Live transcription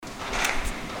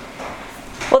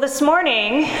Well, this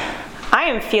morning, I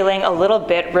am feeling a little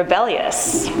bit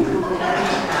rebellious.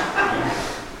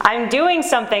 I'm doing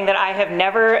something that I have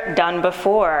never done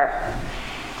before.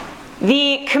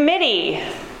 The committee,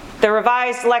 the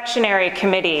Revised Lectionary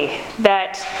Committee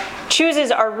that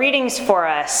chooses our readings for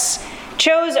us,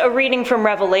 chose a reading from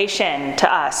Revelation to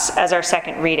us as our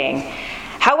second reading.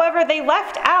 However, they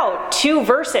left out 3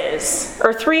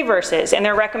 verses in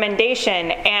their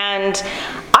recommendation, and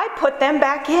I put them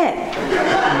back in.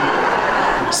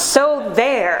 So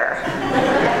there.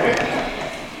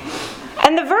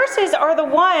 And the verses are the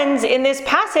ones in this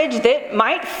passage that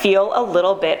might feel a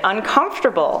little bit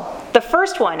uncomfortable. The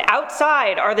first one,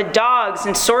 outside are the dogs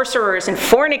and sorcerers and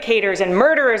fornicators and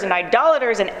murderers and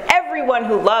idolaters and everyone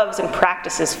who loves and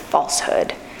practices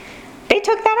falsehood. They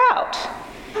took that out.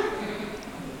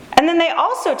 And then they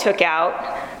also took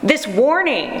out this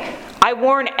warning. I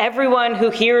warn everyone who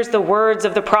hears the words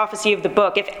of the prophecy of the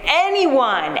book. If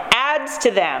anyone adds to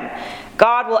them,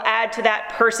 God will add to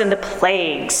that person the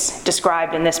plagues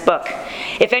described in this book.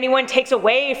 If anyone takes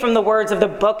away from the words of the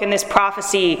book in this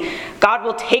prophecy, God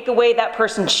will take away that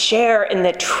person's share in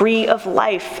the tree of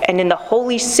life and in the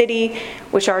holy city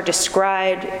which are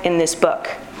described in this book.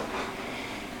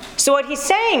 So what he's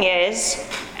saying is,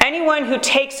 anyone who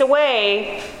takes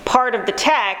away part of the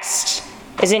text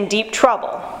is in deep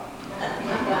trouble.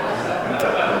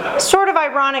 Sort of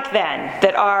ironic then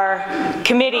that our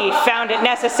committee found it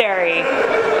necessary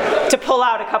to pull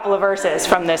out a couple of verses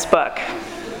from this book.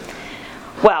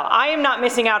 Well, I am not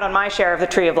missing out on my share of the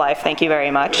tree of life, thank you very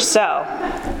much. So,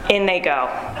 in they go.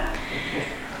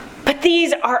 But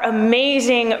these are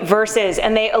amazing verses,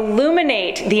 and they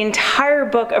illuminate the entire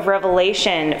book of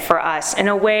Revelation for us in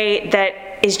a way that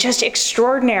is just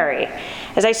extraordinary.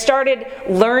 As I started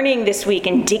learning this week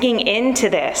and digging into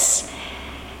this,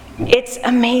 it's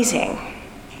amazing.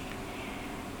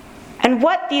 And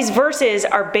what these verses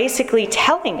are basically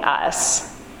telling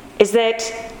us is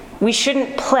that we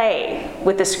shouldn't play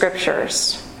with the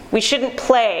scriptures. We shouldn't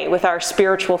play with our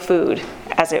spiritual food,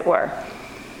 as it were.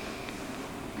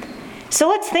 So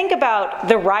let's think about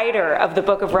the writer of the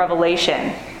book of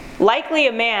Revelation, likely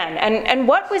a man, and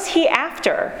what was he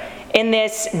after in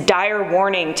this dire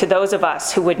warning to those of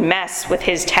us who would mess with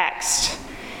his text?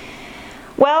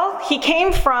 Well, he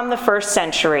came from the 1st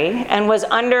century and was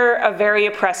under a very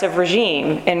oppressive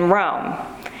regime in Rome.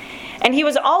 And he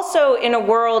was also in a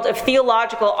world of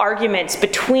theological arguments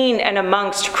between and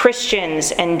amongst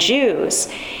Christians and Jews.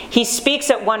 He speaks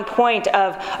at one point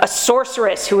of a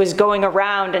sorceress who is going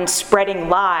around and spreading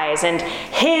lies, and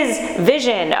his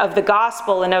vision of the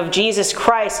gospel and of Jesus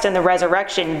Christ and the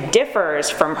resurrection differs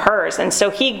from hers. And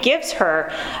so he gives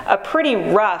her a pretty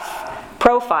rough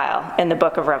profile in the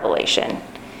book of Revelation.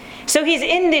 So he's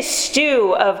in this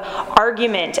stew of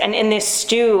argument and in this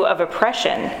stew of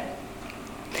oppression.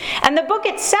 And the book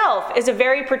itself is a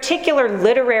very particular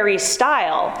literary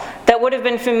style that would have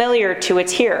been familiar to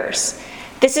its hearers.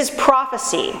 This is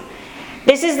prophecy.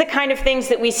 This is the kind of things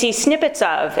that we see snippets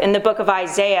of in the book of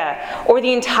Isaiah or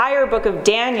the entire book of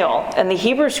Daniel and the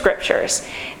Hebrew scriptures.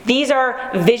 These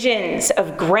are visions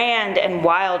of grand and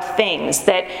wild things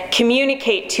that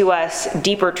communicate to us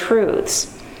deeper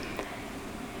truths.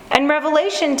 And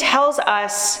Revelation tells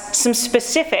us some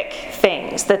specific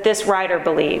things that this writer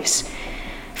believes.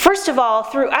 First of all,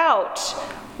 throughout,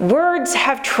 words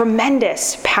have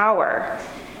tremendous power.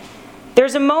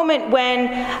 There's a moment when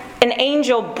an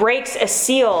angel breaks a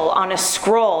seal on a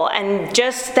scroll, and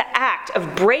just the act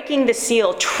of breaking the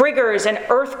seal triggers an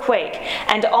earthquake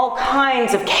and all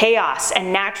kinds of chaos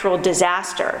and natural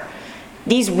disaster.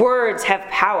 These words have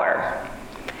power.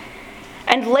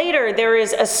 And later, there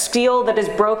is a seal that is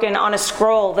broken on a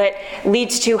scroll that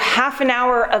leads to half an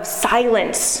hour of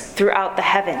silence throughout the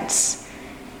heavens.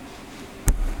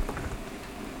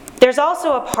 There's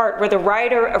also a part where the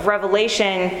writer of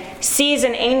Revelation sees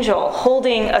an angel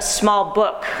holding a small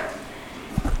book.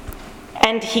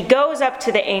 And he goes up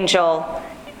to the angel,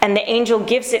 and the angel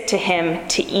gives it to him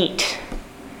to eat.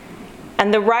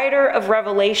 And the writer of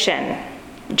Revelation,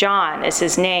 John is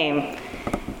his name,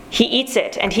 he eats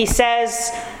it, and he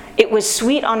says, "It was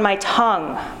sweet on my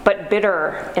tongue, but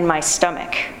bitter in my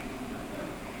stomach."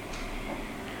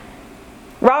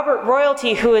 Robert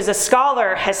Royalty, who is a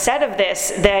scholar, has said of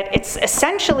this that it's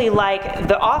essentially like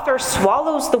the author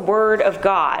swallows the word of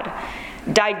God,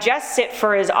 digests it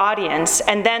for his audience,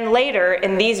 and then later,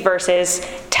 in these verses,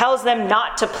 tells them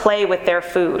not to play with their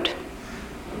food.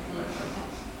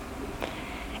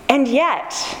 And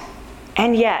yet,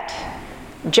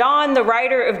 John, the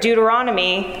writer of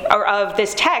Deuteronomy, or of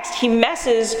this text, he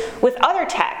messes with other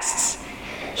texts.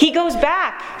 He goes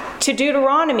back to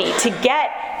Deuteronomy to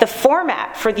get the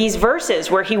format for these verses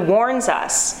where he warns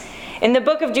us. In the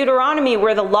book of Deuteronomy,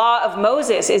 where the law of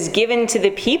Moses is given to the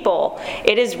people,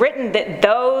 it is written that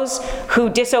those who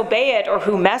disobey it or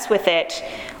who mess with it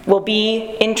will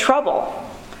be in trouble.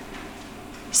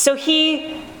 So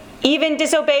he even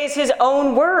disobeys his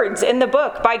own words in the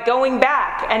book by going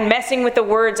back and messing with the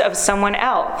words of someone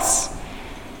else.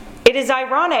 It is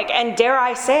ironic and, dare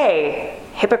I say,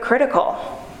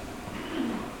 hypocritical.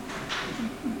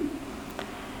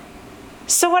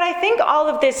 So what I think all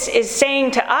of this is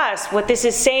saying to us, what this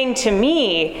is saying to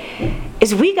me,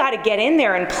 is we got to get in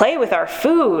there and play with our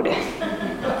food.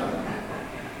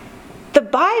 The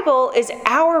Bible is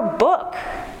our book.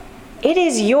 It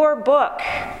is your book.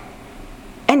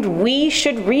 And we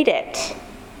should read it.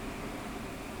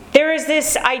 There is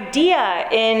this idea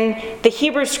in the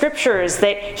Hebrew Scriptures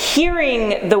that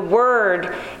hearing the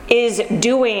word is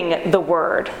doing the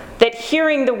word. That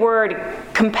hearing the word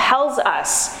compels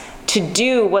us to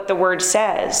do what the word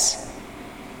says.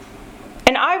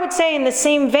 And I would say in the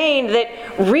same vein that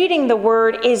reading the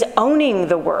word is owning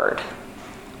the word.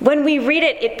 When we read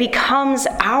it, it becomes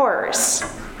ours.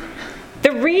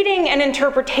 The reading and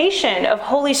interpretation of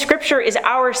Holy Scripture is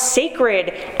our sacred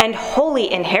and holy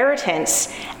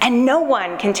inheritance, and no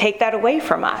one can take that away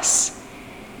from us.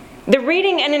 The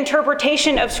reading and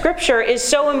interpretation of Scripture is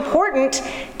so important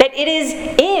that it is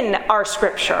in our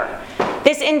Scripture.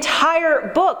 This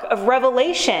entire book of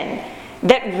Revelation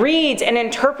that reads and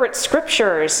interprets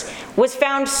Scriptures was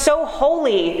found so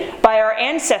holy by our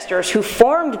ancestors who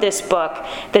formed this book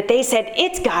that they said,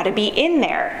 it's got to be in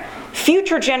there.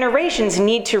 Future generations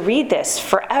need to read this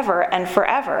forever and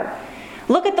forever.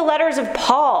 Look at the letters of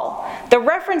Paul. The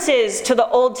references to the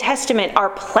Old Testament are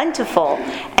plentiful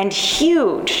and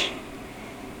huge.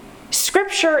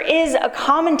 Scripture is a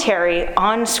commentary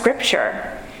on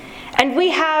Scripture. And we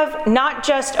have not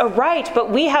just a right,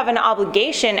 but we have an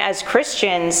obligation as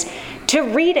Christians to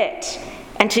read it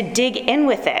and to dig in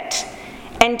with it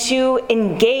and to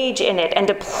engage in it and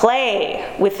to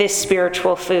play with this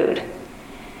spiritual food.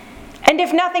 And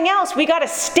if nothing else, we got to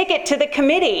stick it to the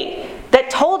committee that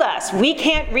told us we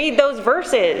can't read those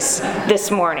verses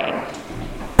this morning.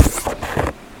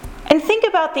 And think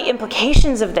about the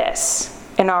implications of this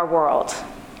in our world.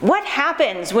 What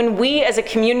happens when we as a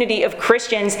community of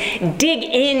Christians dig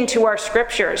into our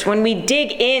scriptures, when we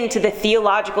dig into the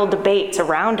theological debates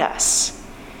around us?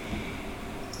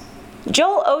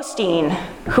 Joel Osteen,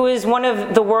 who is one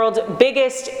of the world's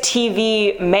biggest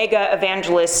TV mega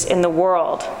evangelists in the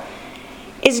world,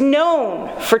 is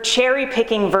known for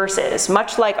cherry-picking verses,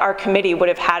 much like our committee would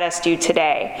have had us do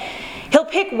today. He'll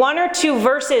pick one or two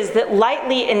verses that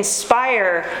lightly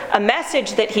inspire a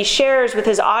message that he shares with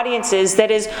his audiences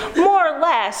that is more or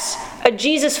less a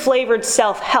Jesus-flavored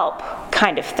self-help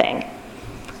kind of thing.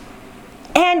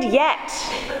 And yet,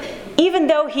 even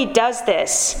though he does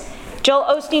this, Joel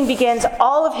Osteen begins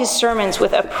all of his sermons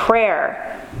with a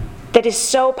prayer that is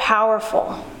so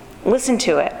powerful. Listen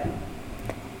to it.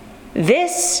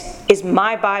 This is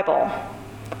my Bible.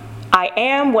 I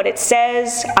am what it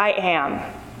says I am.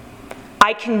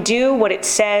 I can do what it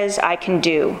says I can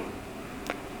do.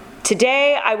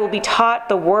 Today I will be taught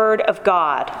the word of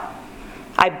God.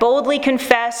 I boldly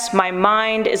confess my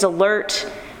mind is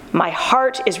alert, my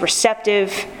heart is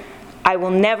receptive. I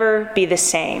will never be the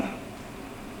same.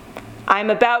 I am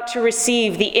about to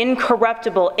receive the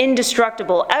incorruptible,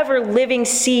 indestructible, ever-living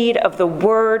seed of the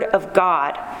word of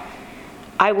God.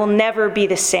 I will never be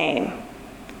the same.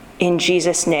 In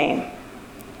Jesus' name,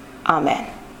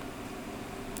 amen.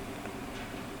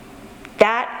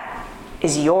 That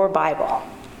is your Bible.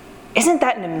 Isn't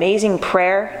that an amazing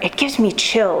prayer? It gives me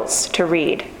chills to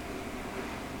read.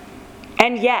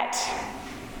 And yet,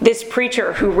 this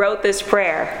preacher who wrote this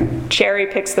prayer cherry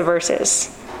picks the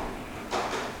verses.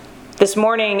 This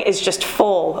morning is just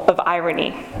full of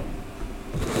irony.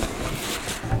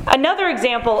 Another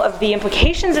example of the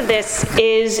implications of this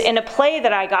is in a play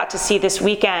that I got to see this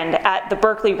weekend at the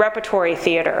Berkeley Repertory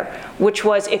Theater, which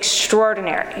was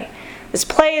extraordinary. This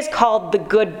play is called The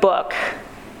Good Book,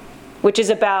 which is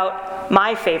about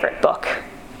my favorite book.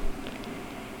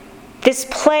 This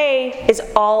play is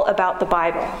all about the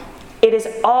Bible. It is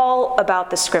all about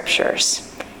the Scriptures.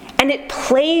 And it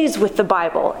plays with the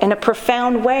Bible in a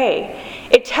profound way.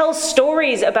 It tells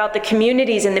stories about the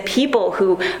communities and the people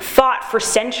who fought for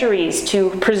centuries to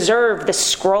preserve the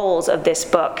scrolls of this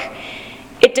book.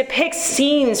 It depicts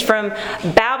scenes from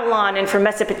Babylon and from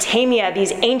Mesopotamia,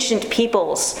 these ancient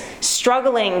peoples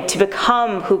struggling to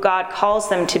become who God calls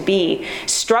them to be,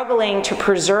 struggling to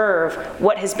preserve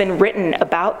what has been written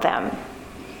about them.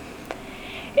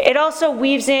 It also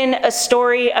weaves in a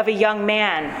story of a young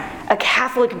man, a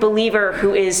Catholic believer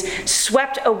who is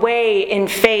swept away in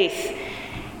faith,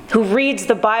 who reads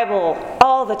the Bible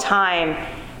all the time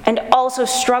and also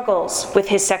struggles with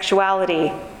his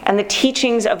sexuality and the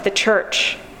teachings of the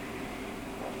church.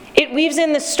 It weaves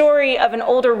in the story of an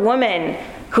older woman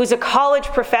who's a college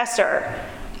professor,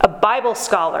 a Bible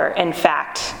scholar, in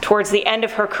fact, towards the end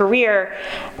of her career,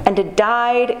 and a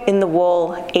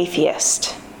dyed-in-the-wool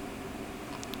atheist.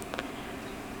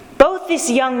 Both this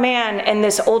young man and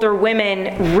this older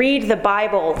woman read the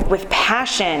Bible with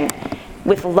passion,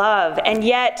 with love, and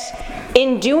yet,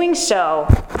 in doing so,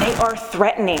 they are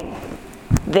threatening.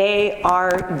 They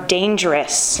are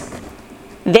dangerous.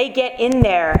 They get in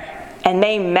there and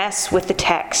they mess with the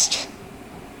text.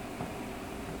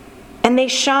 And they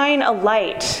shine a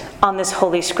light on this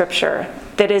Holy Scripture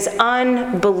that is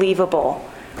unbelievable,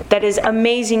 that is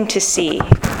amazing to see.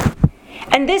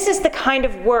 And this is the kind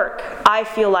of work I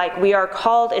feel like we are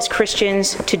called as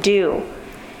Christians to do.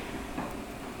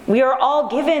 We are all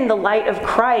given the light of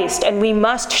Christ, and we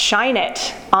must shine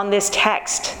it on this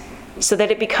text so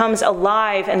that it becomes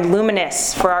alive and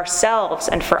luminous for ourselves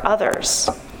and for others.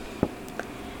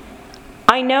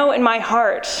 I know in my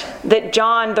heart that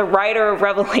John, the writer of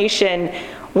Revelation,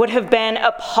 would have been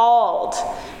appalled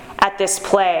at this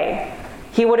play.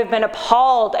 He would have been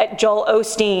appalled at Joel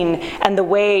Osteen and the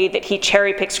way that he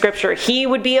cherry-picked Scripture. He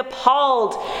would be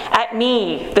appalled at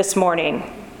me this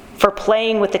morning for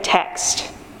playing with the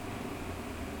text.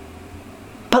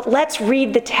 But let's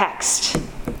read the text.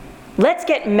 Let's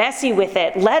get messy with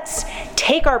it. Let's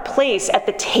take our place at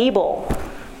the table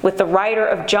with the writer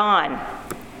of John.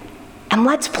 And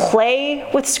let's play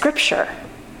with Scripture.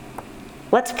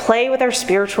 Let's play with our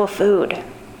spiritual food.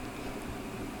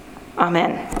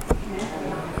 Amen.